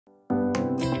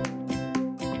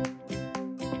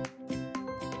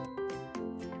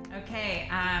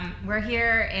We're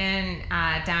here in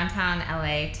downtown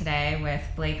LA today with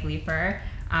Blake Leeper.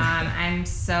 I'm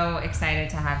so excited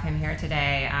to have him here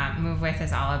today. MoveWith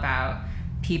is all about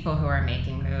people who are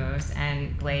making moves,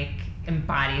 and Blake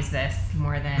embodies this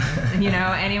more than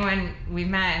anyone we've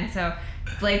met. And so,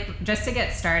 Blake, just to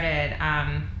get started,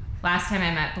 last time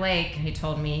I met Blake, he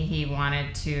told me he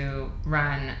wanted to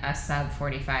run a sub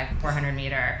 45 400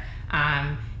 meter.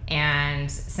 And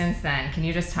since then, can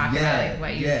you just talk about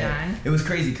what you've done? It was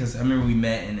crazy because I remember we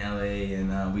met in LA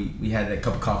and we had a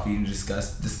cup of coffee and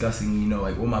discussing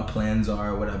like what my plans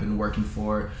are, what I've been working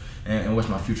for, and what's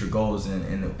my future goals.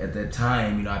 And at that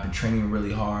time, I've been training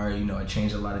really hard. I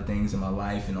changed a lot of things in my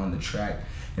life and on the track,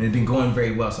 and it's been going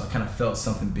very well. So I kind of felt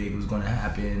something big was going to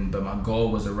happen. But my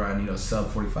goal was to run sub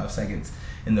 45 seconds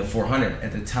in the 400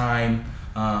 at the time.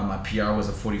 My PR was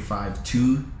a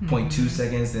 45.2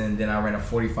 seconds, and then I ran a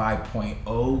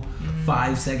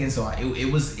 45.05 seconds. So it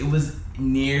was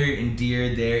near and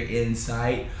dear there in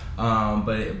sight.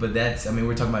 But that's,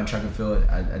 we're talking about track and field.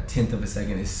 A tenth of a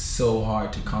second is so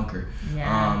hard to conquer.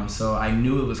 Yeah. So I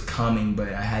knew it was coming,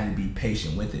 but I had to be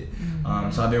patient with it.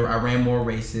 So I ran more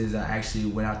races. I actually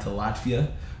went out to Latvia.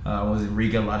 I was in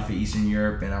Riga, Latvia, Eastern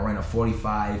Europe, and I ran a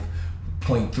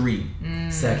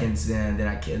 45.3 seconds, and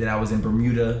then I was in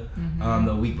Bermuda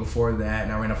the week before that,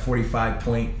 and I ran a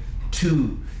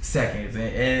 45.2 seconds,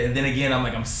 and then again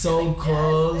I'm so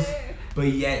close, but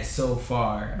yet so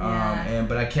far.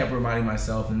 But I kept reminding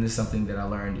myself, and this is something that I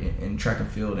learned in track and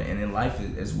field and in life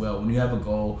as well. When you have a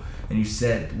goal and you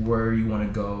set where you want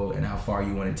to go and how far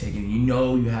you want to take it,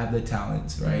 you have the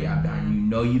talents, right?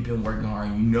 You've been working hard,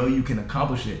 and you can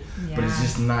accomplish it, but it's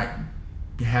just not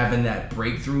having that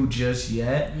breakthrough just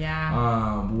yet.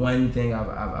 One thing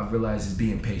I've realized is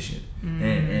being patient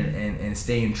and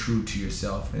staying true to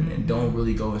yourself, and don't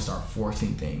really go and start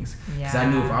forcing things. Because I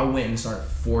knew if I went and started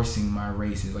forcing my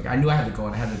races, I knew I had to go,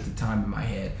 and I had it at the time in my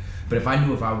head, but if I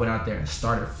knew if I went out there and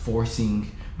started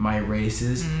forcing my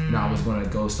races, and I was going to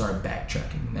go start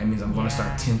backtracking. That means I'm going to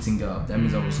start tensing up. That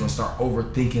means I was going to start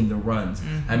overthinking the runs.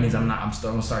 That means I'm going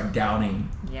to start doubting.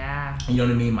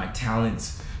 My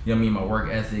talents. My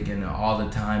work ethic and all the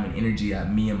time and energy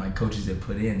that me and my coaches have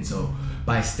put in. So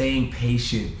by staying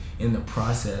patient in the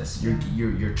process,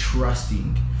 you're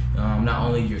trusting not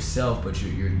only yourself, but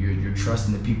you're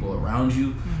trusting the people around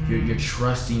you. You're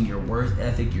trusting your work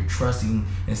ethic. You're trusting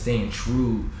and staying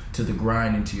true to the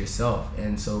grind and to yourself.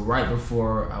 And so right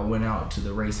before I went out to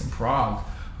the race in Prague,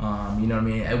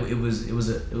 it was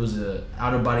a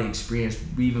out of body experience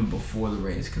even before the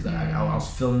race, because I was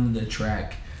feeling the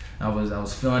track. I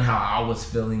was feeling how I was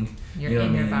feeling. Your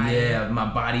body. Yeah, my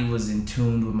body was in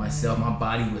tune with myself. My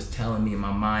body was telling me,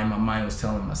 my mind was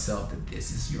telling myself that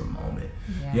this is your moment.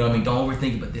 Don't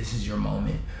overthink it, but this is your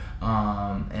moment.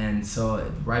 And so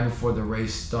right before the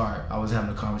race start, I was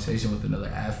having a conversation with another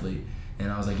athlete,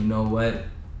 and I was like, you know what?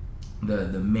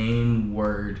 The main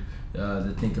word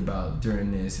to think about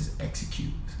during this is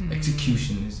execute.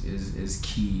 Execution is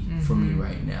key for me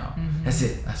right now. That's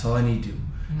it. That's all I need to do.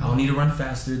 I don't need to run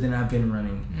faster than I've been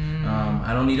running.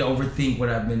 I don't need to overthink what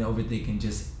I've been overthinking.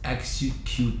 Just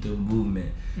execute the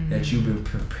movement that you've been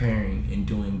preparing and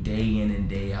doing day in and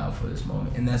day out for this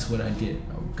moment. And that's what I did.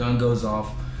 Gun goes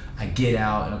off, I get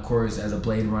out, and of course, as a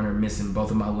blade runner, missing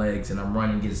both of my legs, and I'm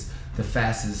running against the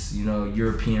fastest,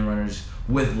 European runners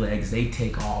with legs. They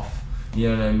take off.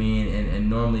 And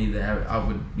normally I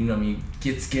would,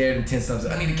 get scared and tense up.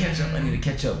 I need to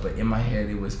catch up. But in my head,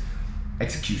 it was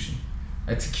execution.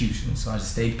 So I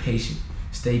just stay patient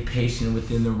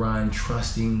within the run,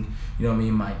 trusting,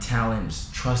 my talents,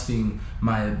 trusting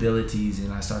my abilities,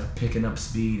 and I started picking up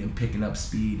speed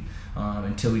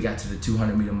until we got to the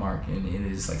 200 meter mark, and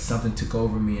it's like something took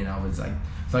over me, and I was like,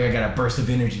 I feel like I got a burst of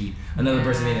energy, another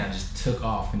burst of energy. I just took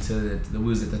off until it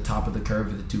was at the top of the curve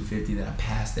of the 250. Then I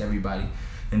passed everybody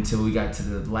until we got to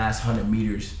the last 100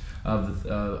 meters of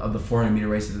the 400 meter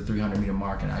race at the 300 meter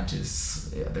mark, and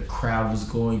the crowd was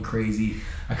going crazy.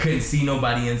 I couldn't see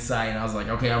nobody in sight, and I was like,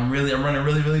 okay, I'm running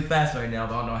really, really fast right now,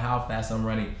 but I don't know how fast I'm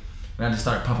running. And I just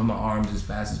started pumping my arms as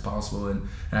fast as possible, and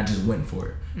I just went for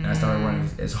it. And I started running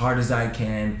as hard as I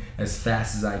can, as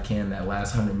fast as I can, that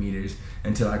last 100 meters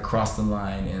until I crossed the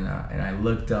line, and I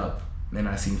looked up, and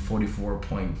I seen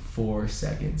 44.4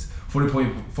 seconds,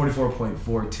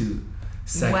 44.42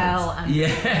 seconds. Well under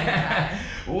 45.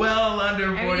 Well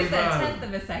under 45. It's a tenth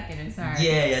of a second, it's hard.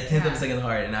 Tenth of a second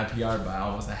hard, and I PR'd by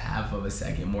almost a half of a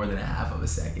second, more than a half of a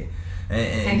second.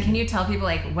 And can you tell people,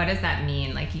 what does that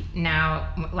mean? Now,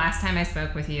 last time I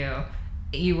spoke with you,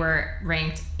 you were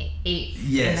ranked 8th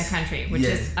yes. in the country, which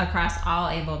yes. is across all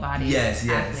able-bodied athletes.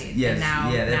 Yes. And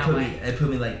now, yeah, now it put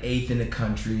me like 8th in the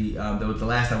country. The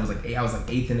last time I was like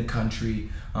 8th in the country.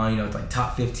 It's like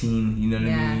top 15. You know what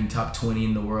I mean? Top 20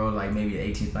 in the world, like maybe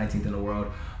 18th, 19th in the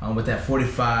world. With that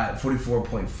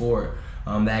 44.4,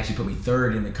 that actually put me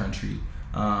 3rd in the country,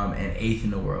 and 8th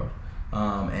in the world.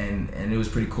 And it was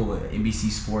pretty cool. NBC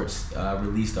Sports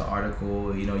released the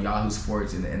article, Yahoo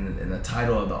Sports, and the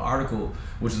title of the article,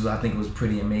 which I think was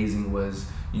pretty amazing, was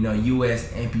U.S.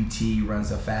 amputee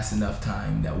runs a fast enough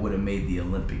time that would have made the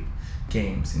Olympic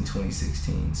Games in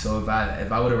 2016. So if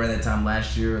I would have ran that time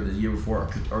last year or the year before,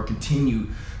 or continue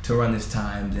to run this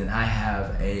time, then I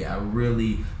have a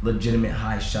really legitimate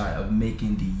high shot of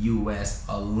making the U.S.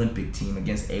 Olympic team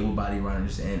against able-bodied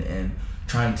runners, and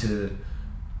trying to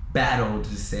battle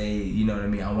to say,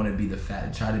 I want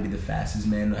to try to be the fastest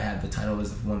man, to have the title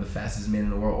as one of the fastest men in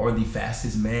the world, or the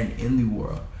fastest man in the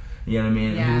world. You know what I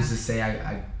mean? Yeah. Who's to say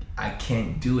I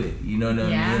can't do it? You know what I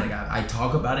mean? Like I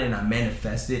talk about it and I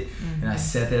manifest it, and I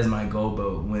set that as my goal.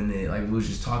 But when it, like we was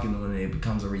just talking, when it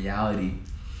becomes a reality,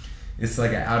 it's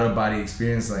like an out of body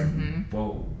experience. Like,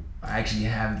 whoa, I actually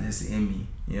have this in me.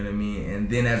 You know what I mean? And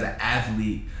then as an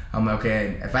athlete, I'm like,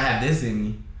 okay, if I have this in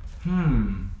me,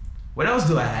 what else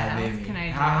do I have in me?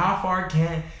 How far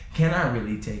can I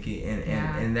really take it?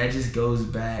 And that just goes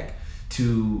back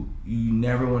to, you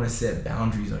never want to set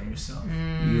boundaries on yourself. You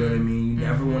know what I mean? You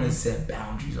never want to set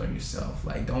boundaries on yourself.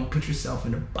 Like, don't put yourself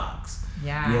in a box.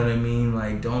 Yeah. You know what I mean?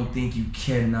 Like, don't think you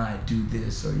cannot do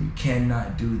this, or you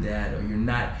cannot do that, or you're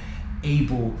not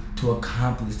able to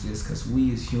accomplish this, because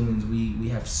we as humans, we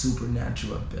have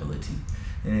supernatural ability.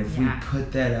 And if we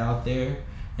put that out there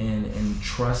and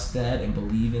trust that and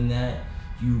believe in that,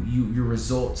 your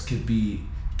results can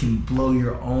blow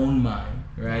your own mind,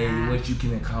 right? Yeah. What you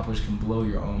can accomplish can blow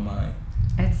your own mind.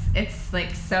 It's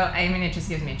like, so, I mean, it just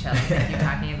gives me chills thinking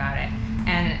talking about it.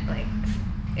 And like,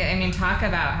 I mean, talk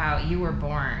about how you were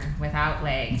born without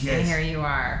legs, and here you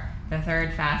are, the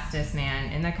 3rd fastest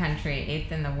man in the country,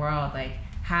 8th in the world. Like,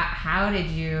 how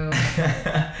did you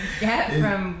get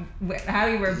from how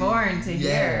you were born to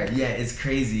here? Yeah, it's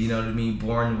crazy. You know what I mean?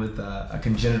 Born with a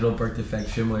congenital birth defect,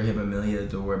 femoral hypomelia,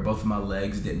 to where both of my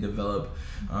legs didn't develop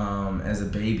as a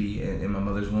baby in my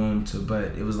mother's womb.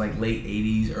 But it was like late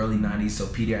 80s, early 90s, so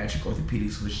pediatric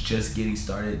orthopedics was just getting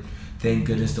started. Thank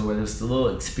goodness, to where there was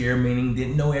still experimenting,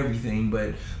 didn't know everything, but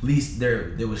at least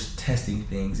there was testing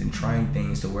things and trying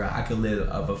things to where I could live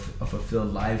a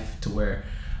fulfilled life, to where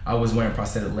I was wearing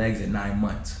prosthetic legs at 9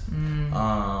 months.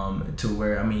 To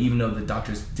where, I mean, even though the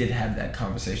doctors did have that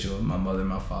conversation with my mother and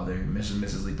my father, Mr. and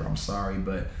Mrs. Leeper, I'm sorry,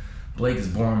 but Blake is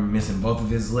born missing both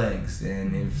of his legs.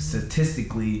 And if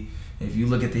statistically, if you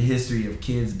look at the history of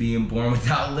kids being born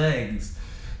without legs,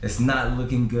 it's not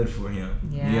looking good for him.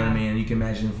 You know what I mean? And you can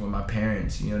imagine for my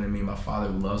parents, you know what I mean? My father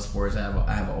who loves sports. I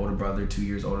have an older brother, 2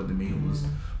 years older than me, who was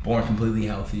born completely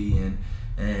healthy,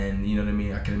 and you know what I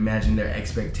mean? I can imagine their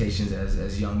expectations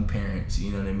as young parents,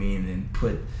 you know what I mean? And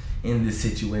put in this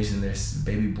situation, their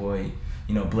baby boy,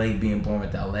 Blake being born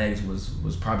without legs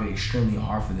was probably extremely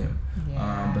hard for them.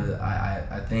 But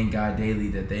I thank God daily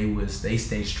that they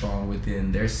stay strong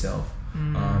within their self.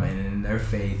 And in their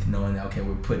faith, knowing that, okay,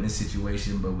 we're put in this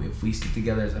situation, but if we stick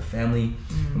together as a family,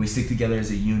 and we stick together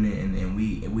as a unit, and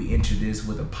we enter this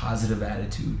with a positive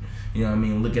attitude, you know what I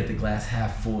mean? Look at the glass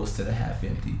half full instead of half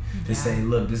empty. To say,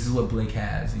 look, this is what Blake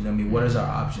has. You know what I mean? What is our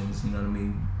options? You know what I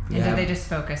mean? And do they just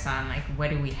focus on, like, what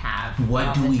do we have?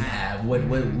 What do we have? What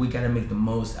we got to make the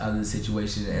most out of the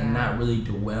situation, and not really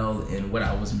dwell in what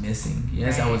I was missing.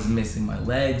 Yes, I was missing my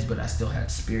legs, but I still had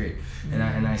spirit, and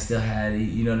I still had,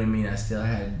 you know what I mean? I still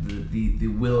had the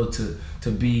will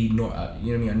to be, you know what I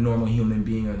mean, a normal human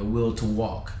being, or the will to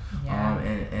walk.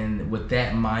 And with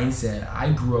that mindset,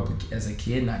 I grew up as a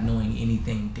kid not knowing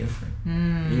anything different.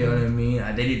 You know what I mean?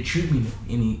 They didn't treat me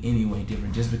any way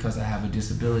different just because I have a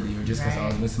disability, or just because I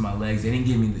was missing my legs. They didn't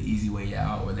give me the easy way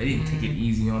out, or they didn't take it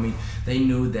easy. You know what I mean? They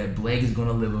knew that Blake is going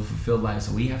to live a fulfilled life,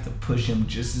 so we have to push him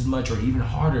just as much or even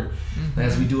harder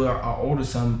as we do our older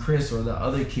son Chris, or the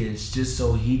other kids, just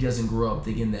so he doesn't grow up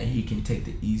thinking that he can take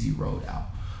the easy road out.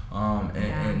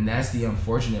 And that's the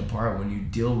unfortunate part when you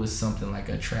deal with something like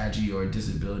a tragedy or a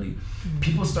disability.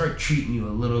 People start treating you a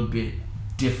little bit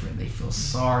different. They feel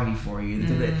sorry for you,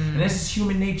 and that's just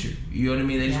human nature. You know what I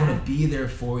mean? They just want to be there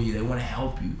for you. They want to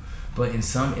help you. But in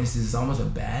some instances, it's almost a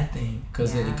bad thing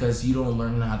because you don't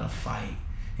learn how to fight.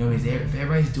 You know what I mean? If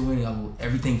everybody's doing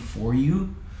everything for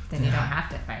you, then you don't have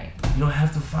to fight. You don't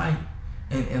have to fight.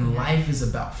 And life is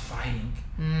about fighting.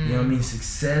 You know what I mean?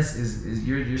 Success is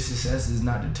your success is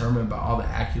not determined by all the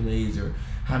accolades or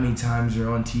how many times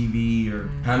you're on TV or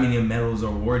how many medals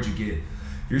or awards you get.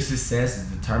 Your success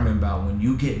is determined by when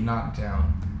you get knocked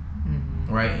down,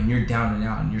 right? And you're down and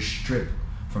out and you're stripped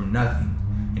from nothing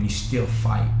and you still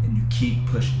fight and you keep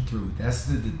pushing through. That's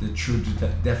the true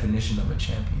definition of a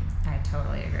champion. I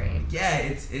totally agree. Yeah,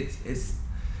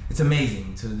 it's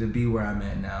amazing to be where I'm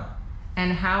at now.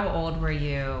 And how old were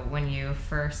you when you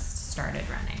first started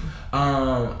running?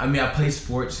 I mean, I played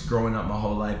sports growing up my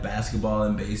whole life, basketball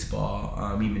and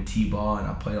baseball, even t-ball, and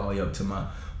I played all the way up to my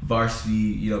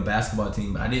varsity, basketball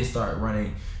team. But I didn't start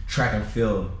running track and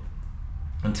field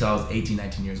until I was 18,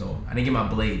 19 years old. I didn't get my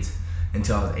blades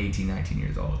until I was 18, 19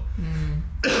 years old.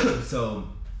 So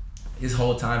this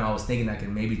whole time I was thinking I could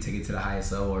maybe take it to the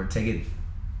highest level or take it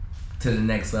to the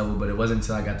next level, but it wasn't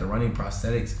until I got the running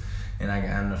prosthetics.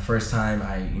 And the first time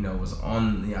I, was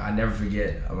on, I never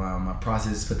forget my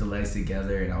process, put the legs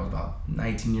together, and I was about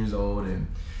 19 years old, and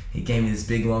he gave me this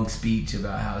big long speech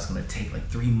about how it's gonna take like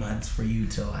 3 months for you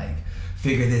to like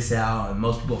figure this out. And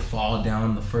most people fall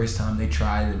down the first time they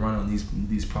try to run on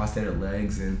these prosthetic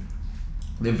legs, and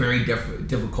they're very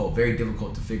difficult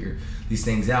to figure these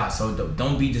things out. So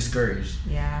don't be discouraged.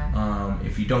 Yeah.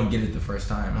 If you don't get it the first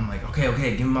time, I'm like,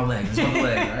 okay, give me my leg. Let's go my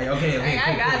leg. Right? Okay, cool.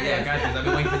 Yeah, I got this. I've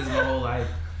been waiting for this my whole life.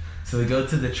 So we go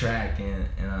to the track, and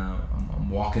I'm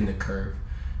walking the curve,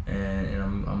 and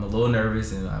I'm a little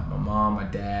nervous, and my mom, my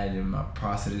dad, and my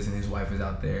prosthetist and his wife is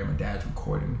out there. My dad's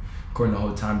recording the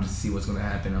whole time just to see what's gonna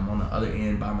happen. I'm on the other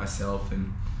end by myself,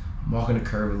 and I'm walking the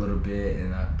curve a little bit,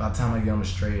 and by the time I get on the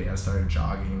straight, I started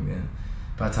jogging, and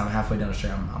by the time I'm halfway down the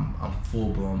straight, I'm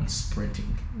full-blown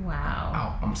sprinting.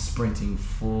 Wow. I'm sprinting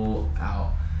full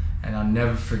out, and I'll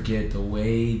never forget the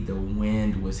way the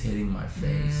wind was hitting my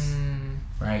face,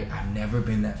 right? I've never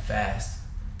been that fast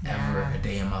ever a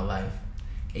day in my life.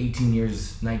 18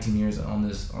 years, 19 years on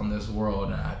this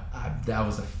world, and that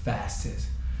was the fastest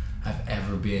I've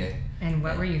ever been. And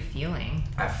what were you feeling?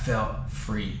 I felt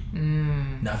free.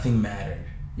 Nothing mattered.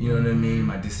 You know what I mean?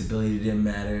 My disability didn't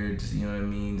matter. Just, you know what I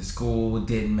mean? The school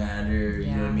didn't matter.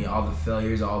 You know what I mean? All the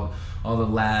failures, all the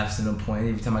laughs and the point.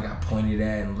 Every time I got pointed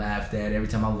at and laughed at, every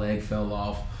time my leg fell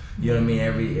off. You know what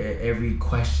I mean? Every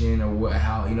question or what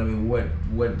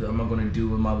am I going to do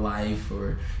with my life,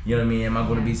 or you know what I mean? Am I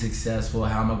going to be successful?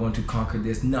 How am I going to conquer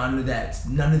this? None of that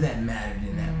mattered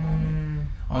in that moment.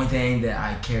 Only thing that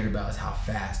I cared about is how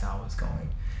fast I was going,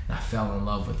 and I fell in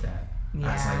love with that. Yeah,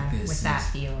 I was like, this with is that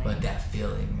feeling. With that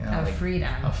feeling Of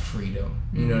freedom. Of freedom.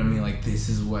 You know what I mean? Like, this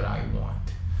is what I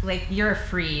want. Like, you're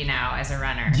free now as a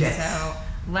runner. Yes. So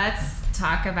let's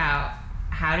talk about,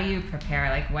 how do you prepare?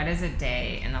 Like, what does a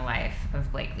day in the life of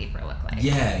Blake Leeper look like?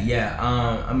 Yeah.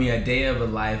 I mean, a day of a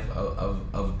life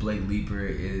of Blake Leeper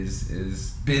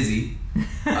is busy,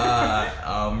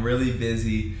 really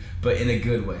busy, but in a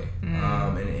good way.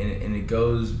 And it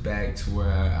goes back to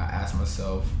where I ask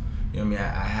myself, you know what I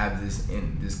mean? I have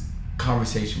this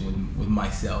conversation with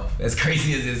myself. As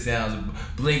crazy as it sounds,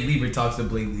 Blake Leeper talks to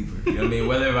Blake Leeper. You know what I mean?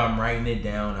 Whether I'm writing it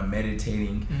down, I'm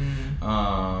meditating,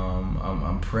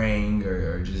 I'm praying,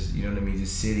 or just, you know what I mean,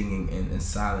 just sitting in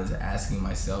silence, asking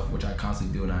myself, which I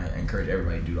constantly do, and I encourage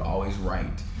everybody to do, to always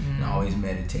write and always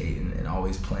meditate and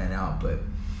always plan out. But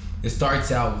it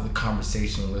starts out with a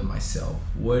conversation with myself.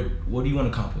 What do you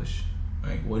want to accomplish?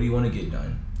 Like, what do you want to get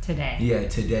done? Today. Yeah,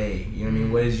 today. You know what I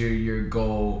mean? What is your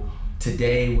goal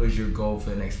today? What is your goal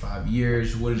for the next 5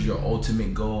 years? What is your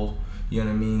ultimate goal? You know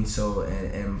what I mean? So,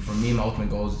 and for me, my ultimate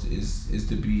goal is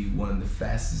to be one of the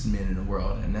fastest men in the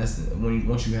world. And that's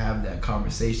once you have that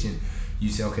conversation, you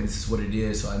say, okay, this is what it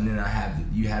is. So, and then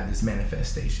you have this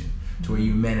manifestation to where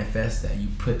you manifest that, you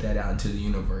put that out into the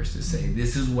universe to say,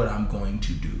 this is what I'm going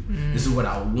to do. This is what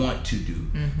I want to do.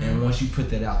 And once you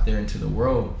put that out there into the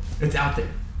world, it's out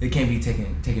there. It can't be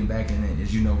taken back. And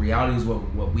as you know, reality is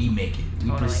what we make it. We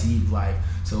perceive life.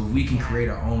 So if we can create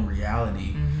our own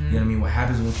reality, you know what I mean? What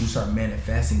happens once you start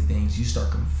manifesting things, you start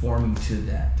conforming to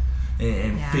that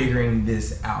and figuring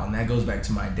this out. And that goes back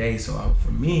to my day. So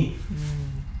for me,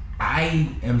 I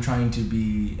am trying to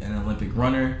be an Olympic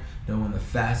runner, one of the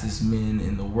fastest men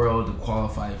in the world to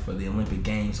qualify for the Olympic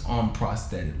Games on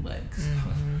prosthetic legs.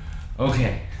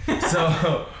 Okay,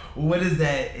 so what does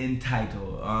that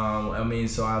entitle? I mean,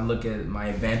 so I look at my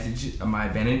advantage and my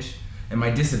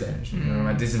disadvantage. You know,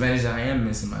 my disadvantage, I am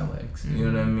missing my legs.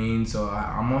 You know what I mean? So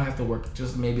I'm gonna have to work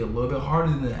just maybe a little bit harder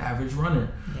than the average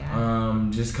runner,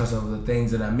 just because of the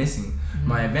things that I'm missing.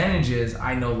 My advantage is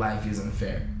I know life isn't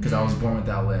fair because I was born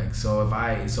without legs. So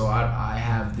I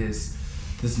have this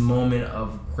moment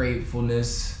of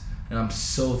gratefulness, and I'm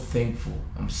so thankful.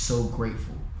 I'm so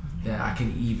grateful that I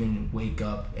can even wake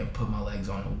up and put my legs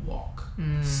on and walk.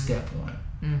 Step one.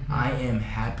 I am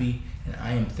happy and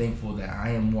I am thankful that I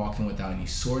am walking without any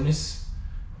soreness.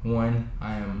 One,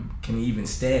 can even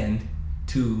stand.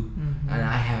 Two, and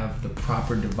I have the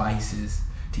proper devices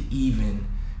to even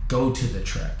go to the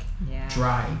trek,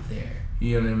 drive there.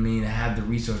 You know what I mean? I have the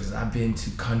resources. I've been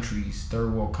to countries,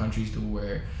 third world countries, to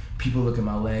where people look at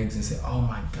my legs and say, "Oh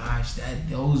my gosh,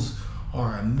 those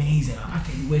are amazing. I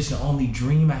can wish the only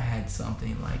dream I had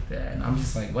something like that." And I'm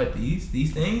just like, "What,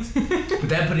 these things?" But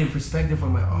that put in perspective.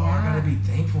 I'm like, "Oh, I gotta be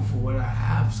thankful for what I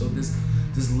have." So this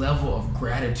level of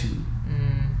gratitude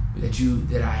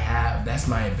that I have, that's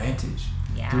my advantage.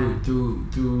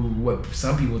 Through what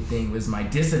some people think was my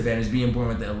disadvantage, being born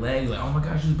with that legs. Like, "Oh my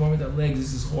gosh, she was born with that legs.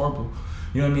 This is horrible."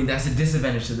 You know what I mean? That's a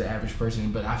disadvantage to the average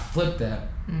person. But I flip that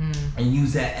and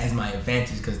use that as my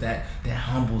advantage, because that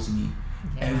humbles me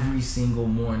every single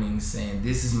morning, saying,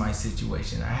 "This is my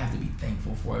situation. I have to be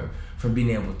thankful for being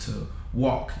able to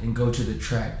walk and go to the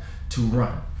track to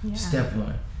run." Step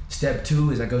one. Step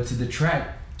two is I go to the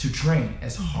track to train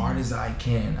as hard as I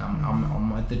can.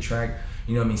 I'm at the track,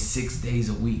 you know what I mean, 6 days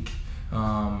a week,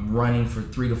 running for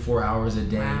 3 to 4 hours a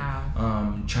day,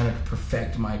 trying to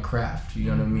perfect my craft.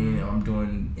 You know what I mean? I'm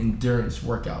doing endurance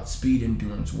workouts, speed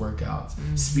endurance workouts,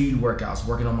 speed workouts,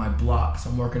 working on my blocks.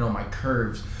 I'm working on my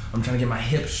curves. I'm trying to get my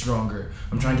hips stronger.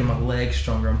 I'm trying to get my legs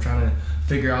stronger. I'm trying to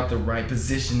figure out the right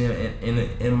position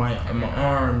in my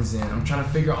arms, and I'm trying to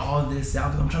figure all of this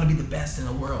out because I'm trying to be the best in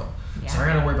the world. So I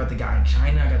gotta worry about the guy in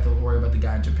China. I got to worry about the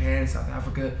guy in Japan, South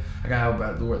Africa. I gotta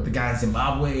worry about the guy in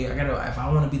Zimbabwe. If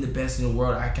I want to be the best in the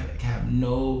world, I can have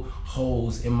no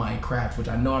holes in my craft, which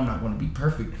I know I'm not going to be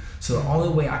perfect. So the only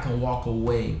way I can walk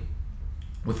away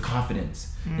with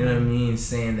confidence, you know what I mean,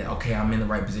 saying that, okay, I'm in the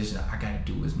right position, I gotta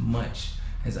do as much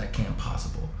as I can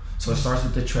possible. So it starts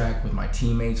with the track, with my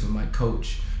teammates, with my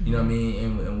coach, you know what I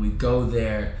mean, and we go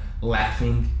there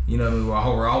laughing, you know what I mean,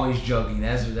 we're always joking.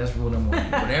 That's rule number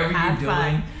one. Whatever you're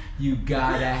doing, you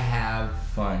gotta have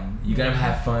fun. You gotta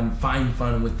have fun, find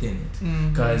fun within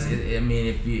it. Because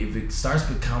if it starts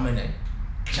becoming a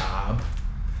job,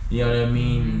 you know what I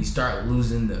mean, and you start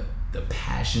losing the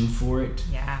passion for it,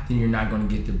 then you're not going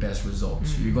to get the best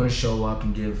results. You're going to show up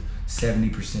and give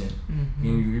 70%.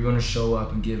 You're going to show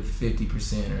up and give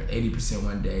 50% or 80%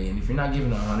 one day, and if you're not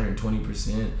giving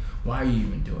 120%, why are you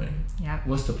even doing it?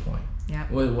 What's the point?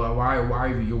 Why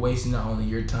are you're wasting not only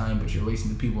your time, but you're wasting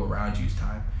the people around you's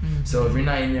time. So if you're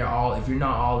not in there if you're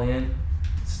not all in,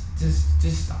 just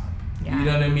stop. You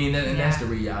know what I mean? And that's the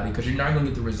reality, because you're not going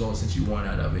to get the results that you want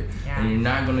out of it. And you're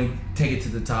not going to take it to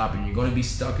the top, and you're going to be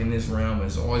stuck in this realm, and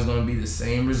it's always going to be the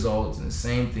same results and the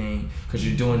same thing, because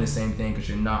you're doing the same thing, because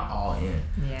you're not all in.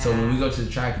 So when we go to the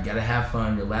track, you got to have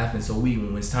fun, you're laughing. So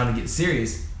when it's time to get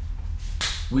serious,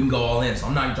 we can go all in. So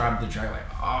I'm not driving to the track like,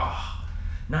 oh,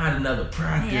 not another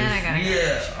practice.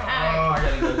 I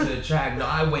gotta go to the track. No,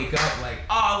 I wake up like,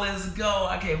 oh, let's go.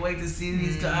 I can't wait to see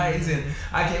these guys, and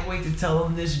I can't wait to tell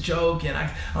them this joke, and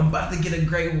I'm about to get a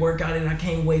great workout, and I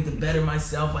can't wait to better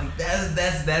myself. Like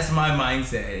that's my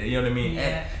mindset. You know what I mean?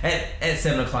 At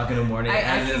 7 o'clock in the morning.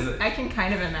 I can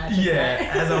kind of imagine.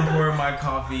 As I'm pouring my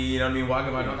coffee, you know what I mean,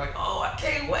 walking my dog, like, oh, I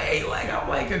can't wait. Like I'm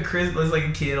like a Christmas, like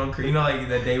a kid on, you know, like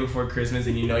the day before Christmas,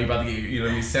 and you're about to get, you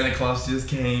know, Santa Claus just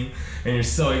came, and you're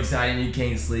so excited and you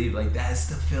can't sleep. Like that's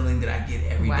the feeling that I get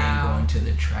every day going to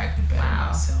the track to better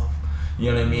myself.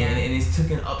 You know what I mean? And it's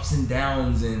taken ups and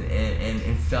downs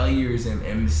and failures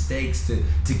and mistakes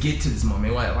to get to this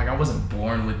moment. Like I wasn't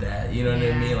born with that. You know what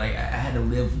I mean? Like I had to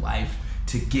live life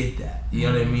to get that. You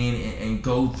know what I mean? And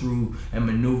go through and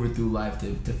maneuver through life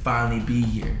to finally be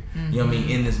here. You know what I mean?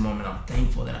 In this moment, I'm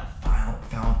thankful that I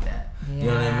found that. You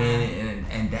know what I mean?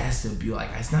 And that's the beauty. Like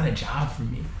it's not a job for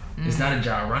me. It's not a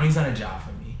job. Running's not a job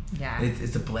for me.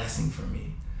 It's a blessing for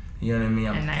me. You know what I mean?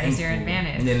 And that is your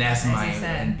advantage. And then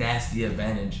that's the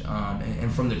advantage.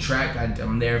 And from the track,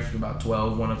 I'm there for about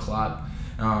 1 o'clock.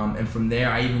 And from there,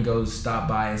 I even stop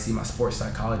by and see my sports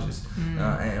psychologist.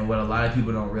 And what a lot of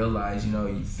people don't realize, you know,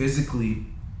 you physically,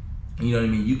 you know what I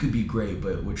mean, you could be great,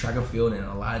 but with track and field and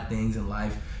a lot of things in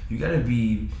life, you gotta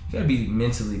be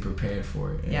mentally prepared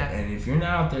for it. And if you're not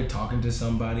out there talking to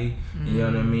somebody, you know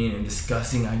what I mean, and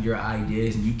discussing on your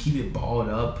ideas, and you keep it balled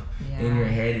up in your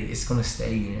head, it's gonna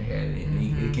stay in your head,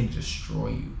 and it can destroy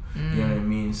you. You know what I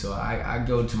mean? So I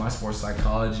go to my sports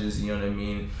psychologist, you know what I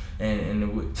mean,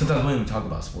 and sometimes we don't even talk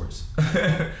about sports. We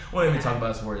don't even talk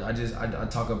about sports. I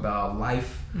talk about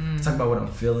life. I talk about what I'm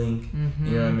feeling.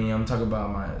 You know what I mean? I'm talking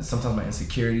about sometimes my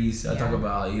insecurities. I talk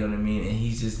about, you know what I mean, and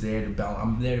he's just there to bounce.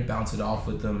 I'm there to bounce it off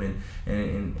with him,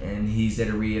 and he's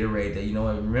there to reiterate that, you know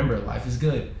what, remember, life is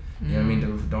good. You know what I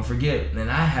mean? Don't forget.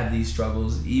 And I have these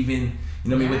struggles, even, you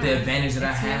know what I mean, with the advantage that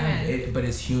I have, but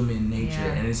it's human nature,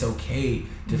 and it's okay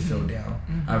to feel down.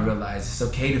 I realize it's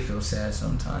okay to feel sad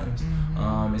sometimes.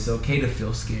 It's okay to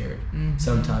feel scared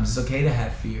sometimes. It's okay to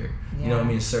have fear, you know what I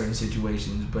mean, in certain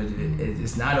situations, but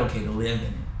it's not okay to live in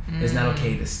it. It's not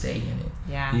okay to stay in it.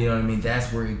 You know what I mean?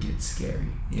 That's where it gets scary.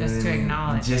 You just know to what I mean?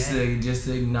 acknowledge just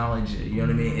to acknowledge it. You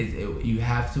know what I mean? You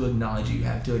have to acknowledge it. You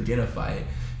have to identify it.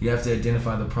 You have to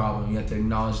identify the problem. You have to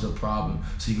acknowledge the problem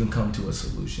so you can come to a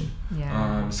solution.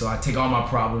 So I take all my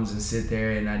problems and sit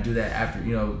there, and I do that after,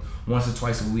 you know, once or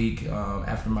twice a week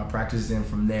after my practice. Then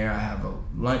from there I have a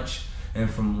lunch. And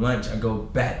from lunch, I go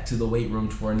back to the weight room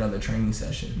for another training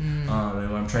session.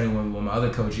 And when I'm training with my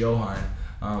other coach, Johan,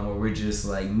 where we're just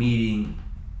like meeting,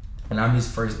 and I'm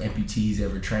his first amputee he's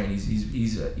ever trained.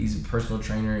 He's a personal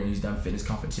trainer, and he's done fitness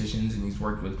competitions, and he's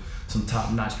worked with some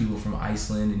top-notch people from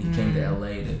Iceland, and he came to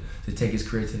LA to take his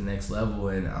career to the next level.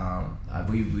 And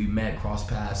we met, cross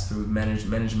paths through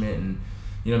management, and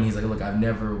you know what I mean? He's like, look, I've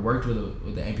never worked with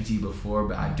an amputee before,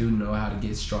 but I do know how to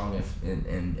get strong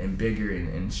and bigger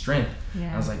and strength.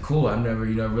 I was like, cool. I've never,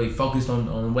 you know, really focused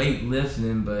on weight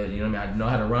lifting, but you know what I mean, I know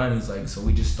how to run. He's like, so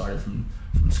we just started from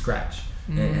scratch.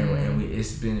 And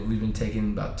we've been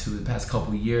taking about the past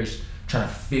couple of years trying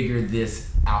to figure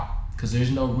this out, because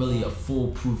there's no really a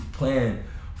foolproof plan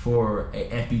for an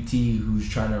amputee who's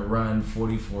trying to run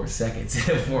 44 seconds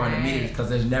at 400 meters, because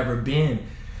there's never been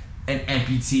an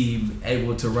amputee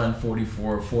able to run 43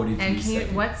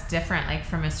 seconds. What's different, like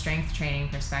from a strength training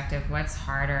perspective? What's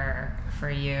harder for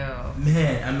you?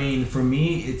 Man, I mean, for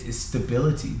me, it's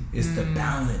stability. It's the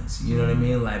balance. You know what I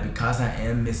mean? Like, because I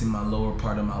am missing my lower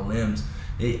part of my limbs,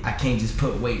 I can't just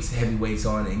put heavy weights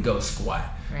on and go squat.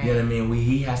 You know what I mean?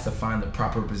 He has to find the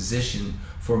proper position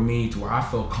for me to where I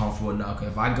feel comfortable enough.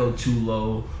 If I go too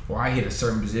low or I hit a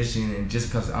certain position, and just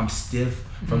because I'm stiff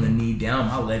from the knee down,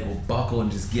 my leg will buckle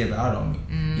and just give out on me.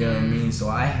 You know what I mean? So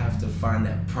I have to find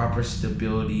that proper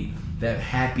stability, that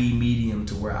happy medium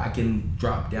to where I can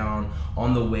drop down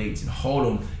on the weights and hold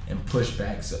them and push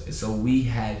back. So we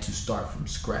had to start from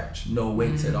scratch, no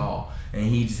weights at all. And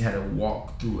he just had to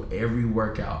walk through every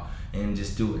workout and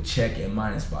just do a check and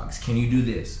minus box. Can you do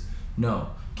this?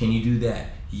 No. Can you do that?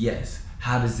 Yes.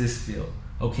 How does this feel?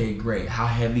 Okay, great. How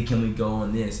heavy can we go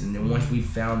on this? And then once we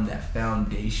found that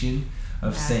foundation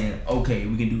of saying, okay,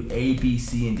 we can do A, B,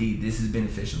 C, and D, this is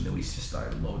beneficial, then we just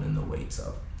started loading the weights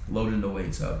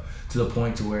up to the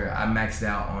point to where I maxed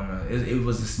out on it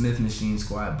was a Smith machine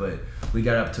squat, but we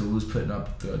got up to, we was putting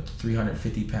up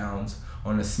 350 pounds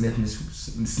on a Smith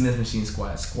machine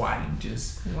squatting,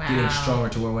 just getting stronger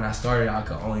to where when I started, I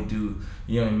could only do,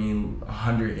 you know what I mean,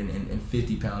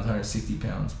 150 pounds, 160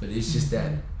 pounds. But it's just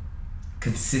that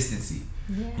consistency,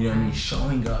 you know what I mean,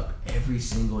 showing up every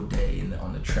single day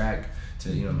on the track. To,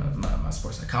 you know, my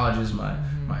sports psychologist, my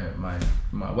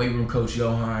weight room coach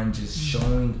Johan, just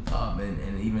showing up,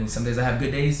 and even some days I have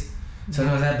good days,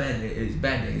 sometimes I have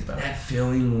bad days, but that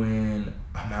feeling when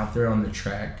I'm out there on the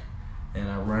track and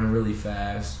I run really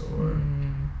fast, or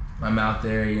I'm out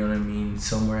there, you know what I mean,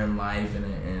 somewhere in life,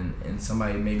 and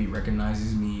somebody maybe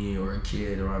recognizes me, or a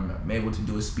kid, or I'm able to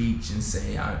do a speech and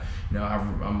say,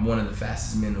 I'm one of the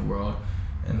fastest men in the world.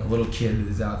 And a little kid that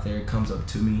is out there comes up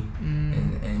to me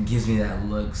and gives me that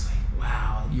look. It's like,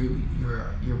 wow,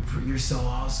 you're so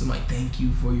awesome. Like, thank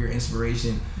you for your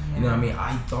inspiration. You know what I mean?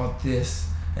 I thought this,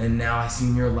 and now I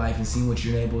seen your life and seen what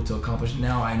you're able to accomplish.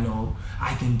 Now I know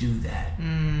I can do that.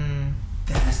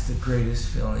 That's the greatest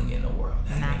feeling in the world.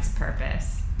 And that's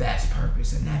purpose. That's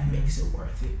purpose, and that makes it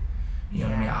worth it. You know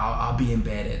what I mean? I'll be in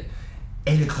bed at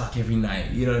 8 o'clock every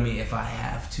night. You know what I mean? If I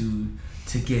have to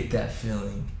get that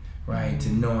feeling. Right, to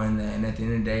knowing that, and at the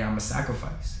end of the day, I'm a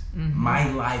sacrifice. My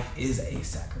life is a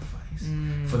sacrifice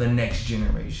for the next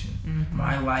generation.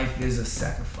 My life is a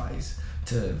sacrifice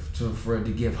for it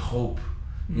to give hope.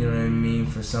 You know what I mean?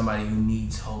 For somebody who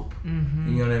needs hope. You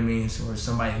know what I mean? So for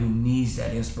somebody who needs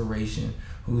that inspiration,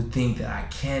 who think that I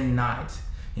cannot.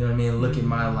 You know what I mean? Look at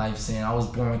my life, saying I was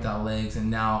born without legs,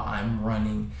 and now I'm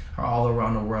running all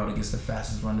around the world against the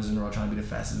fastest runners in the world, trying to be the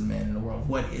fastest man in the world.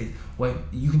 What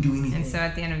you can do anything. And so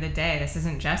at the end of the day, this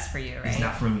isn't just for you, right? It's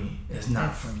not for me. It's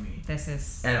not for me. This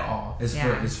is at all.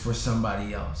 It's for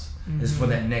somebody else. It's for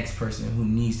that next person who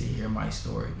needs to hear my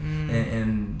story.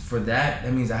 And for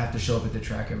that means I have to show up at the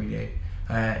track every day.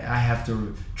 I have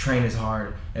to train as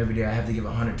hard every day. I have to give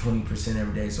 120%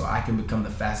 every day so I can become the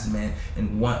fastest man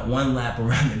in one lap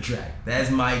around the track.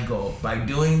 That's my goal. By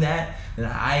doing that, then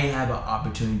I have an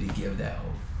opportunity to give that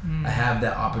hope. I have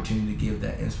that opportunity to give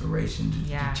that inspiration to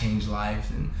change lives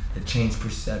and to change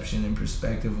perception and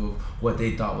perspective of what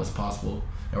they thought was possible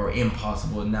or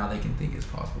impossible, and now they can think it's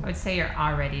possible. I would say you're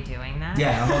already doing that.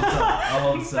 Yeah, I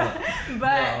hope so.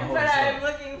 I'm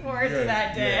looking forward to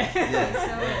that day.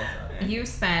 So you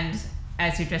spend,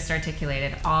 as you just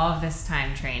articulated, all of this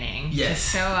time training to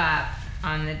show up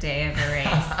on the day of a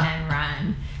race and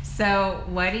run. So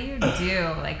what do you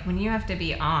do, like, when you have to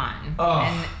be on?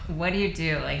 And what do you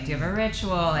do? Like, do you have a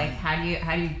ritual? Like, how do you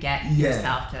get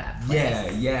yourself to that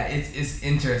place? Yeah. It's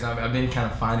interesting. I've been kind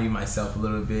of finding myself a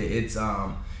little bit. It's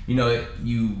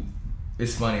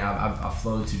it's funny. I've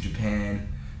flown to Japan.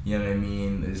 You know what I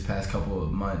mean? This past couple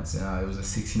of months, it was a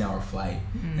 16-hour flight,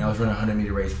 and I was running a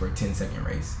 100-meter race for a 10-second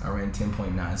race. I ran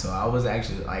 10.9, so I was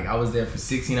actually I was there for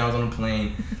 16 hours on a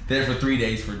plane, there for 3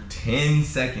 days for 10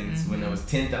 seconds when there was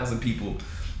 10,000 people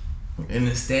in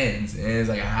the stands, and it's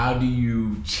like, how do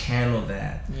you channel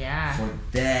that for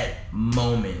that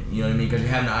moment? You know what I mean? Because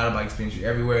you're having an out-of-body experience, you're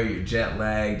everywhere, you're jet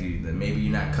lagged, maybe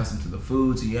you're not accustomed to the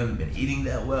food, so you haven't been eating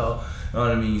that well. You know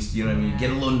what I mean? You get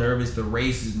a little nervous. The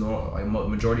races, like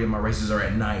majority of my races are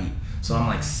at night, so I'm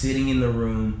like sitting in the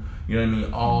room, you know what I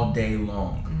mean, all day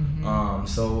long.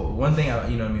 So one thing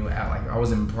I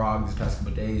was in Prague this past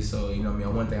couple of days, so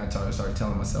one thing I started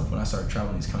telling myself when I started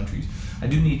traveling these countries, I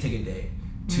do need to take a day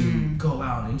to go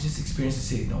out and just experience the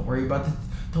city. Don't worry about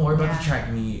the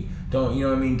track meet. Don't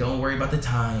Don't worry about the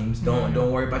times. Don't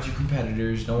worry about your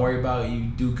competitors. Don't worry about you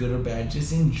do good or bad.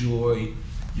 Just enjoy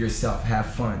yourself,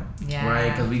 have fun, right?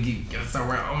 Because we get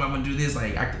somewhere. I'm gonna do this.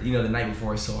 Like the night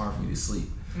before, it's so hard for me to sleep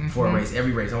for a race.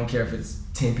 Every race, I don't care if it's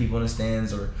 10 people in the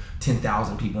stands or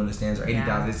 10,000 people in the stands or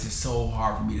 80,000. It's just so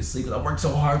hard for me to sleep. I worked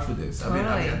so hard for this.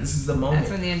 Totally. This is the moment.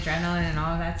 That's when the adrenaline and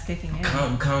all of that's kicking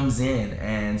in. Comes in,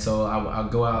 and so I'll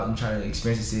go out and try to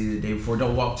experience the city the day before.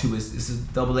 Don't walk too. It's a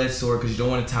double-edged sword because you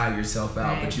don't want to tire yourself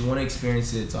out, but you want to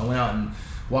experience it. So I went out and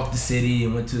walked the city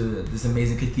and went to this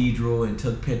amazing cathedral and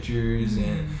took pictures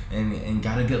and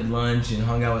got a good lunch and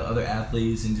hung out with other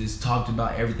athletes and just talked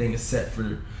about everything except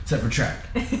for track.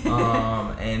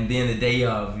 And then the day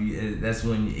of, that's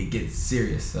when it gets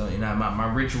serious. So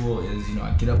my ritual is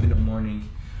I get up in the morning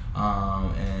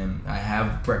and I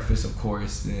have breakfast, of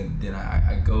course, and then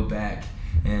I go back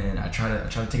and I try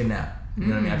to take a nap. You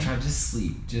know what I mean? I try to just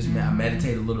sleep, I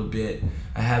meditate a little bit.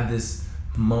 I have this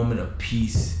moment of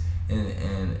peace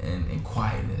and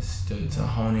quietness to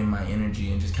hone in my energy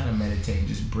and just kind of meditate and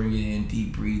just bring it in,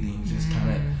 deep breathing, just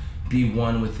kind of be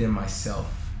one within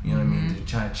myself. You know what I mean? To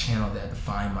try to channel that, to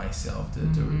find myself,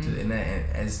 and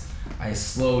as I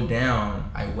slow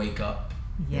down, I wake up.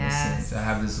 Yes. In a sense, I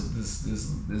have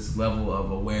this level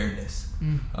of awareness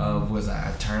of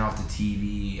I turn off the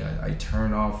TV, I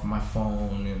turn off my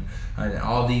phone, and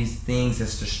all these things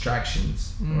that's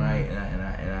distractions, right?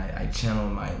 And I channel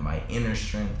my inner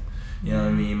strength. You know what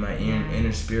I mean? My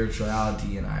inner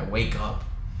spirituality, and I wake up,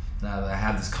 and I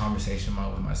have this conversation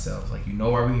with myself, like, why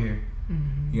we're here.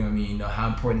 You know what I mean? You know how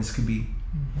important this could be.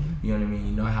 You know what I mean?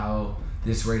 You know how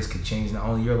this race could change not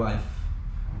only your life,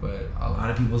 but a lot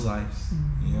of people's lives.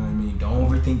 You know what I mean? Don't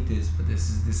overthink this, but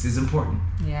this is important.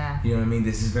 Yeah. You know what I mean?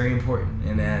 This is very important.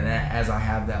 And as I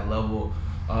have that level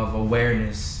of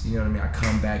awareness, you know what I mean, I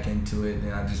come back into it,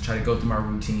 and I just try to go through my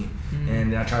routine,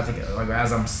 and then I try to take it, like,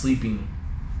 as I'm sleeping,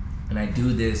 and I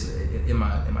do this in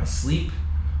my sleep.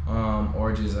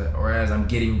 Or as I'm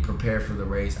getting prepared for the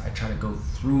race, I try to go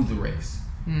through the race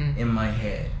in my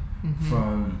head,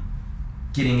 from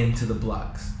getting into the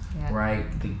blocks, right?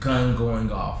 The gun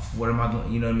going off. What am I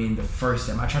going? You know what I mean? The first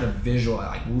step. I try to visualize,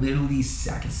 like, literally,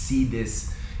 I can see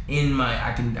this in my.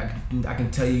 I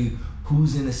can tell you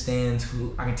who's in the stands.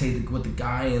 I can tell you what the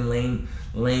guy in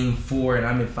lane 4 and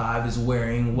I'm in 5 is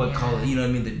wearing, what color. You know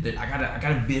what I mean? I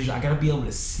gotta visual. I gotta be able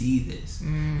to see this. You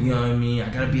know what I mean? I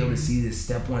gotta be able to see this.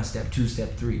 Step 1, step 2,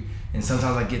 step 3. And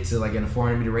sometimes I get to, like, in a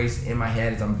 400-meter race, in my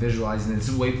head as I'm visualizing. This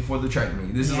is way before the track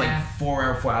meet. This is like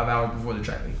 4 or 5 hours before the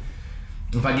track meet.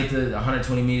 If I get to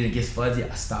 120 meters, it gets fuzzy,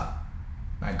 I stop.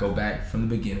 I go back from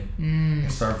the beginning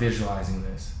and start visualizing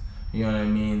this. You know what I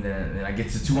mean? Then I get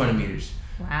to 200 meters.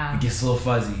 Wow. It gets a little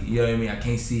fuzzy. You know what I mean? I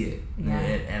can't see it.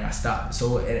 And I stop.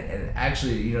 So, and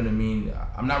actually, you know what I mean?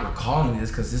 I'm not recalling this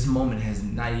because this moment has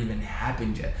not even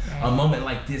happened yet. Right. A moment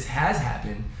like this has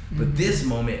happened, but this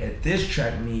moment at this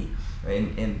track meet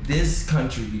in this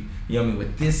country, you know what I mean,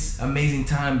 with this amazing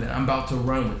time that I'm about to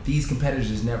run with these competitors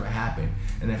has never happened.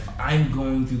 And if I'm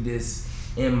going through this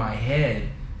in my head,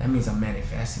 that means I'm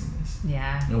manifesting this.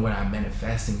 Yeah. And what I'm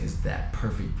manifesting is that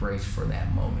perfect race for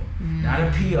that moment. Not a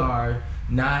PR,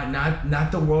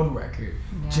 not the world record,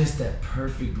 just that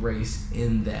perfect race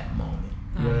in that moment.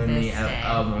 You know what I mean?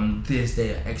 On this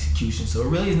day of execution. So it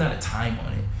really is not a time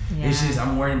on it. Yeah. It's just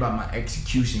I'm worrying about my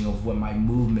execution of what my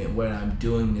movement, what I'm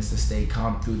doing this to stay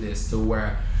calm through this, to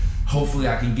where hopefully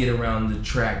I can get around the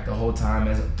track the whole time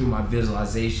through my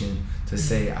visualization to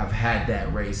say I've had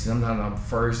that race. Sometimes I'm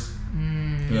first. You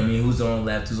know what I mean? Who's on the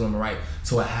left, who's on the right.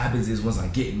 So what happens is once I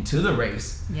get into the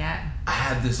race, I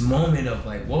have this moment of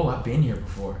like, whoa, I've been here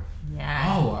before.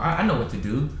 Yeah. Oh, I know what to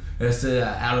do. It's the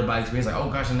out of body experience. Like, oh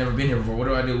gosh, I've never been here before. What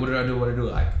do I do? What do I do? What do I do?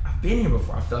 Like, I've been here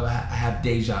before. I feel like I have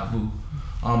deja vu,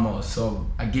 almost. So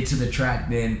I get to the track.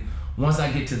 Then once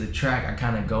I get to the track, I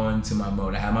kind of go into my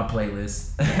mode. I have my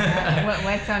playlist. Yeah.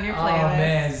 What's on your playlist? Oh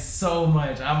man, so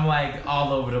much. I'm like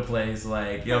all over the place.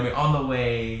 Like, you know what I mean? On the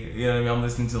way, you know what I mean? I'm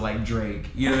listening to like Drake.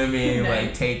 You know what I mean? Nice.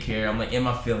 Like Take Care. I'm like in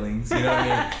my feelings. You know what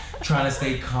I mean? Trying to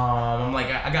stay calm. I'm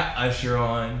like, I got Usher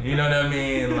on. You know what I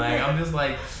mean? Like, I'm just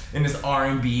like in this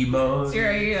R&B mode. So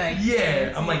are you like?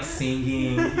 Yeah, I'm like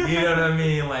singing. You know what I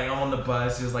mean? Like I'm on the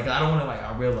bus, just like I don't want to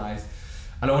I realize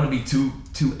I don't want to be too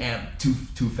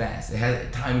amped, too fast.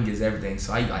 Timing is everything.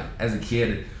 So I like as a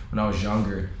kid when I was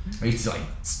younger, I used to like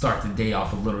start the day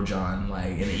off with Little John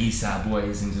like in the East Side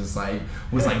Boys and just like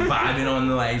was like vibing on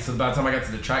the like. So by the time I got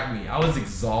to the track meet, I was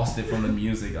exhausted from the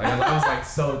music. Like, I was like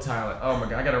so tired. Like, oh my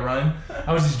god, I gotta run.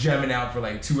 I was just jamming out for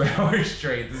like 2 hours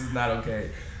straight. This is not okay.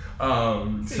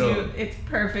 So it's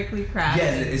perfectly crafted.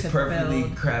 Yes, it's perfectly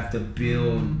crafted to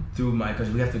build through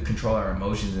because we have to control our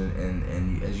emotions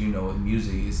and as you know with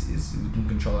music is we can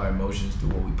control our emotions through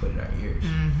what we put in our ears.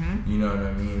 You know what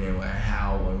I mean? And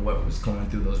how and what was going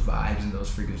through those vibes and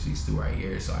those frequencies through our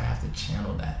ears. So I have to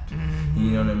channel that.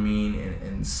 You know what I mean?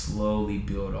 And slowly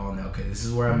build on that. Okay, this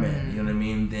is where I'm at. You know what I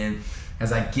mean? Then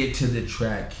as I get to the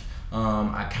track,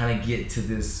 I kind of get to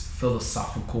this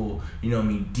philosophical, you know what I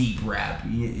mean, deep rap,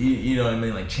 you know what I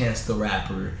mean, like Chance the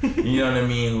Rapper, you know what I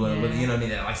mean, you know what I mean,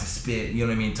 that likes to spit, you know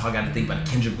what I mean, talk out to think about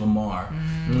Kendrick Lamar,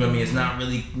 you know what I mean, it's not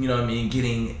really, you know what I mean,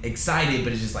 getting excited,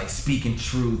 but it's just like speaking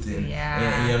truth and you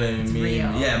know what I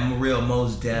mean, real,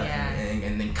 most def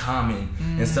and then common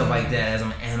and stuff like that as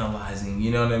I'm analyzing, you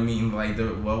know what I mean, like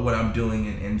what I'm doing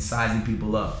and sizing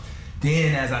people up.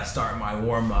 Then as I start my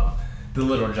warm up, the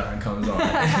Little John comes on.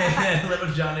 Little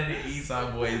John and the East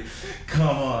Side Boys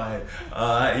come on.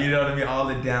 You know what I mean? All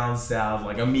the down south,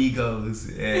 like Amigos.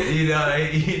 And, you know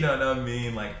what I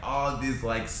mean? Like all these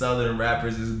like southern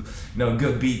rappers is, you know,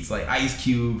 good beats like Ice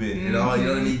Cube and all, you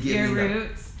know what I mean? Your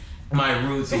roots. My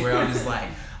roots where I'm just like,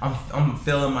 I'm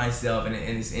feeling myself and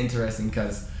it's interesting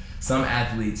because some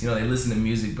athletes, you know, they listen to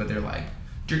music but they're like,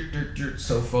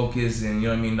 so focused and you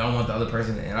know what I mean, don't want the other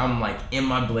person, and I'm like in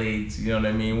my blades, you know what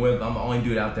I mean, I'm the only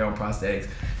dude out there on prosthetics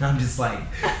and I'm just like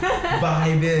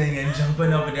vibing and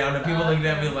jumping up and down and people looking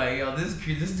at me like, yo, this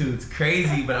dude's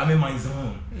crazy, but I'm in my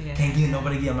zone. Can't get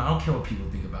nobody I don't care what people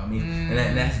think about me,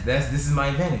 and this is my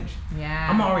advantage.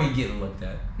 I'm already getting looked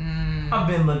at. I've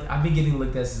been getting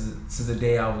looked at since the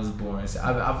day I was born. So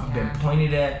I've been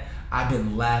pointed at, I've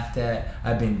been laughed at,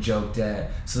 I've been joked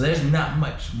at. So there's not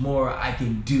much more I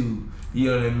can do, you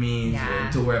know what I mean?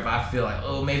 To where if I feel like,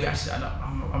 oh, maybe I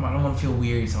don't want to feel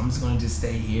weird, so I'm just going to just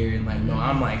stay here. And like, no,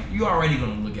 I'm like, you're already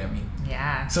going to look at me.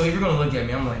 So if you're going to look at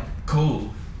me, I'm like, cool.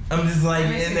 I'm just like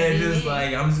in there just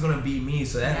like, I'm just going to be me.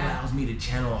 So that allows me to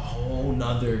channel a whole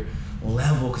nother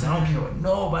level because I don't care what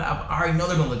nobody, I already know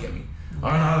they're going to look at me.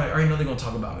 I already know they're gonna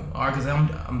talk about me. Because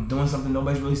I'm doing something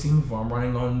nobody's really seen before. I'm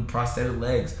running on prosthetic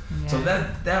legs. So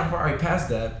that I've already passed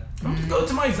that. I'm just go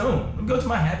to my zone. I'm go to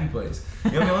my happy place.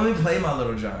 You know what I mean? Let me play my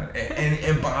Little John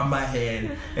and bob my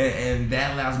head, and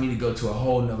that allows me to go to a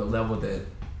whole nother level that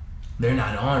they're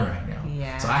not on right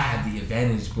now. So I have the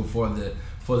advantage before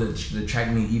the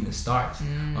track meet even starts.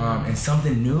 And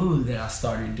something new that I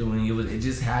started doing, it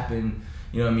just happened.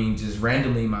 You know what I mean? Just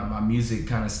randomly, my music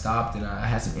kind of stopped, and I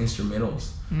had some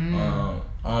instrumentals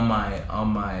on my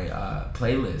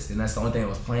playlist, and that's the only thing I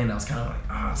was playing. I was kind of like,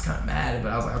 I was kind of mad,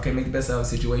 but I was like, okay, make the best out of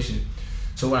the situation.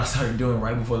 So what I started doing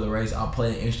right before the race, I'll play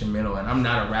an instrumental, and I'm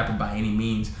not a rapper by any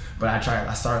means, but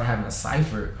I started having a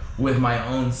cipher with my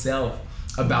own self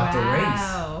about the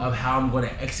race, of how I'm going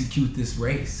to execute this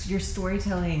race. You're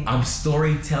storytelling. I'm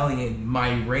storytelling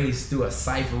my race through a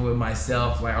cipher with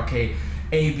myself, like, okay,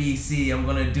 A, B, C, I'm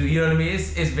gonna do, you know what I mean?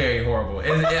 It's very horrible.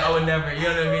 I would never, you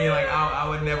know what I mean? Like, I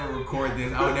would never record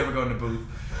this. I would never go in the booth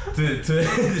to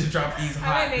just drop these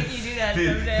hot, I might make you do that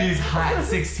someday. These hot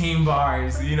 16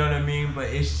 bars, you know what I mean? But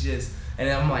it's just, and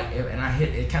I'm like,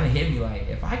 it kind of hit me like,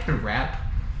 if I could rap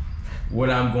what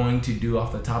I'm going to do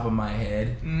off the top of my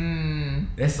head,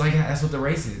 that's what the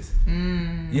race is. You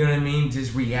know what I mean?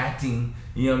 Just reacting,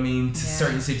 you know what I mean, to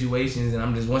certain situations, and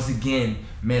I'm just once again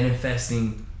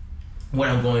manifesting what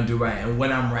I'm going to do right. And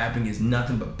when I'm rapping is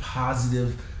nothing but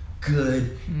positive,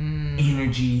 good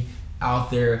energy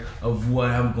out there of what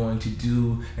I'm going to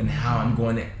do and how I'm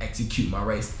going to execute my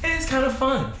race. And it's kind of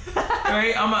fun,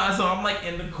 right? So I'm like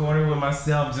in the corner with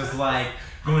myself, just like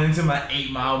going into my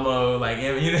 8 mile mode, like,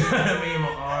 you know what I mean?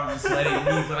 My arms just letting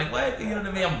loose, like, what? You know what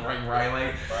I mean? I'm running right,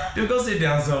 like, dude, go sit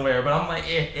down somewhere. But I'm like,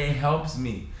 it helps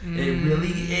me. It really,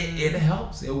 it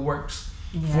helps. It works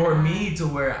for me to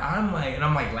where I'm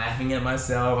like laughing at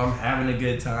myself, I'm having a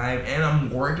good time, and I'm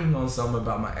working on something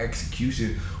about my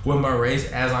execution with my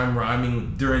race as I'm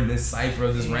rhyming during this cipher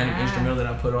of this random instrumental that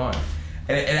I put on.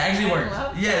 And it actually works.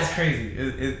 Yeah, it's crazy.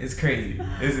 It's crazy.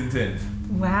 It's intense.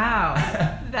 Wow.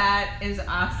 That is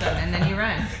awesome. And then you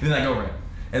run. Then I go run.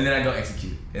 And then I go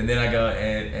execute. And then I go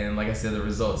and like I said, the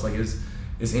results. Like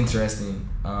it's interesting.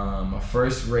 My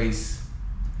first race,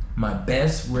 my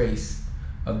best race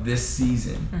of this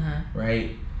season,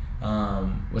 right,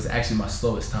 was actually my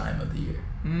slowest time of the year.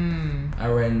 I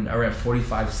ran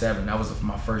 45.7. That was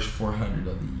my first 400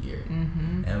 of the year.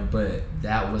 But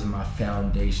that was my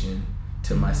foundation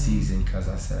to my season, because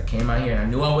I said I came out here and I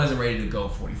knew I wasn't ready to go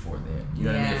 44 then. You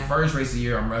know what I mean? First race of the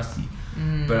year, I'm rusty.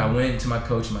 But I went to my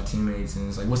coach and my teammates and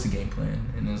it's like, what's the game plan?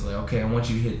 And it's like, okay, I want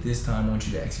you to hit this time, I want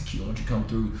you to execute. I want you to come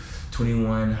through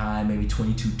 21 high, maybe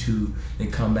 22.2,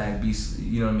 and come back, be,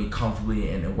 you know what I mean,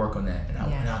 comfortably and work on that. And I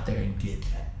went out there and did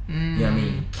that. You know what I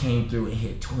mean? Came through and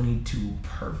hit 22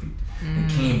 perfect. And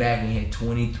came back and hit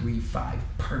 23.5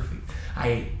 perfect.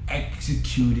 I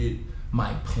executed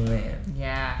my plan.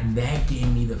 And that gave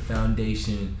me the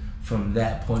foundation from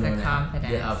that point on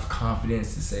of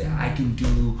confidence to say I can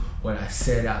do what I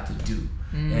set out to do.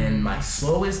 And my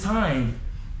slowest time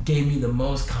gave me the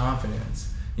most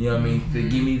confidence. You know what I mean? To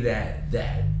give me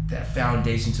that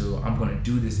foundation to, I'm gonna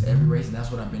do this every race, and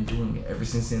that's what I've been doing ever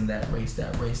since in that race,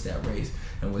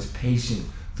 and was patient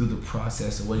through the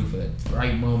process of waiting for that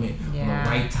right moment, on the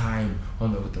right time,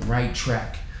 with the right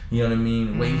track. You know what I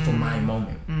mean? Waiting for my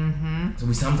moment. So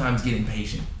we sometimes get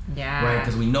impatient, right?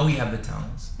 Because we know we have the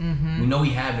talents. We know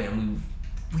we have it, and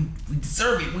we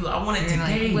deserve it. I want it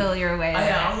today. Like, will your way.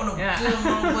 I want to will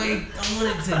my way. I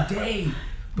want it today.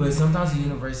 But sometimes the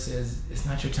universe says, it's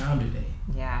not your time today.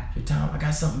 Your time. I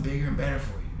got something bigger and better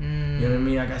for you. You know what I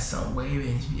mean? I got something way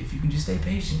bigger. If you can just stay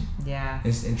patient.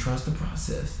 And trust the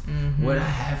process. What I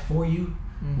have for you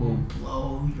will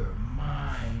blow your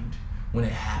mind when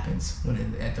it happens,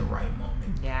 at the right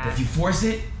moment. But if you force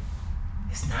it,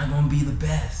 it's not gonna be the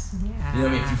best. You know what I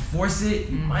mean? If you force it,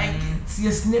 you might see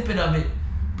a snippet of it,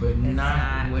 but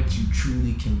not what you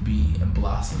truly can be and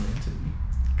blossom into.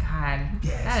 God,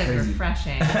 that is crazy.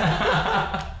 Refreshing.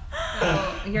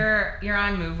 So you're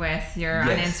on MoveWith, you're on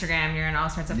Instagram, you're in all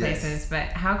sorts of places,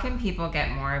 but how can people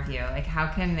get more of you? Like, how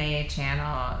can they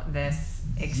channel this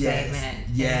excitement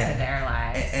into their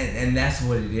lives? And that's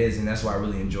what it is, and that's why I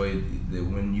really enjoyed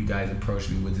when you guys approached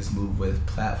me with this MoveWith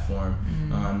platform.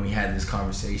 We had this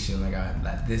conversation,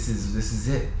 like this is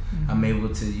it. I'm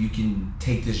able to, you can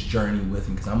take this journey with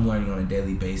me, because I'm learning on a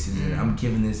daily basis, and I'm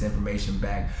giving this information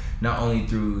back, not only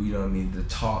through, you know what I mean, the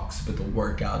talks, but the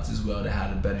workouts as well, to how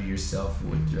to better yourself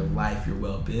with your life, your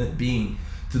well-being,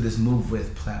 through this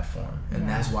MoveWith platform. And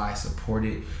that's why I support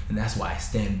it, and that's why I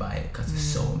stand by it, because it's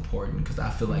so important, because I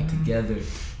feel like together,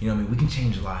 you know what I mean, we can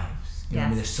change lives. You know what I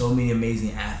mean? There's so many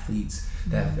amazing athletes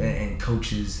that and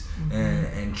coaches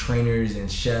and trainers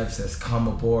and chefs that's come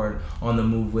aboard on the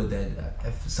MoveWith, that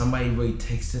if somebody really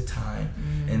takes the time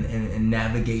and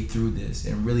navigate through this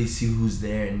and really see who's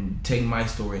there and take my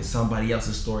story and somebody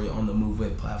else's story on the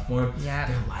MoveWith platform,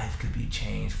 their life could be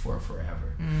changed for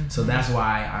forever. So that's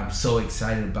why I'm so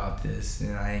excited about this,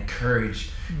 and I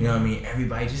encourage, you know what I mean,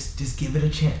 everybody just give it a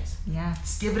chance.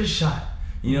 Just give it a shot.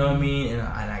 You know what I mean? And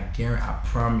I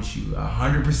promise you,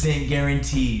 100%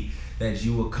 guarantee that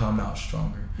you will come out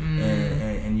stronger,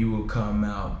 and you will come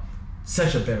out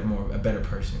such a better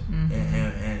person,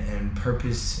 and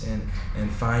purpose,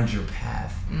 and find your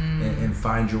path, and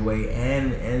find your way,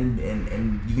 and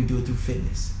you can do it through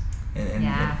fitness,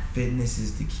 and fitness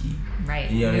is the key.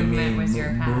 You know what I mean? Was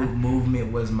your path.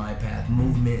 Movement was my path.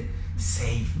 Movement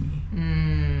saved me.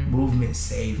 Movement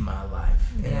saved my life.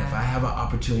 And if I have an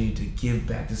opportunity to give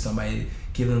back to somebody,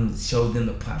 show them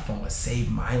the platform that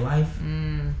saved my life,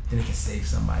 then it can save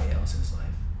somebody else's life.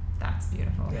 That's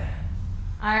beautiful.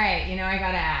 All right, I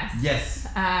gotta ask. Yes.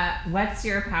 What's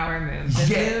your power move?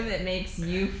 The move that makes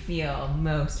you feel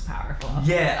most powerful.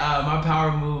 Yeah, my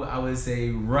power move, I would say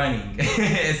running.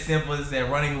 As simple as that,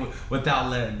 running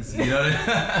without legs.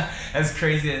 As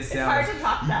crazy as it sounds. It's hard to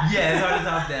top that. Yeah, it's hard to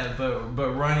top that.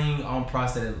 But running on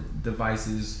prosthetic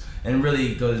devices, and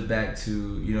really goes back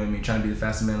to, trying to be the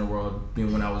fastest man in the world,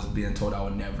 when I was being told I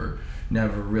would never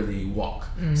really walk.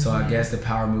 Mm-hmm. So I guess the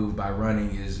power move by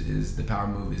running is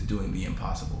doing the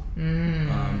impossible.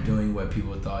 Doing what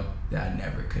people thought that I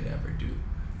never could ever do.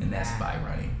 And that's by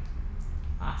running.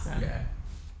 Awesome. Yeah.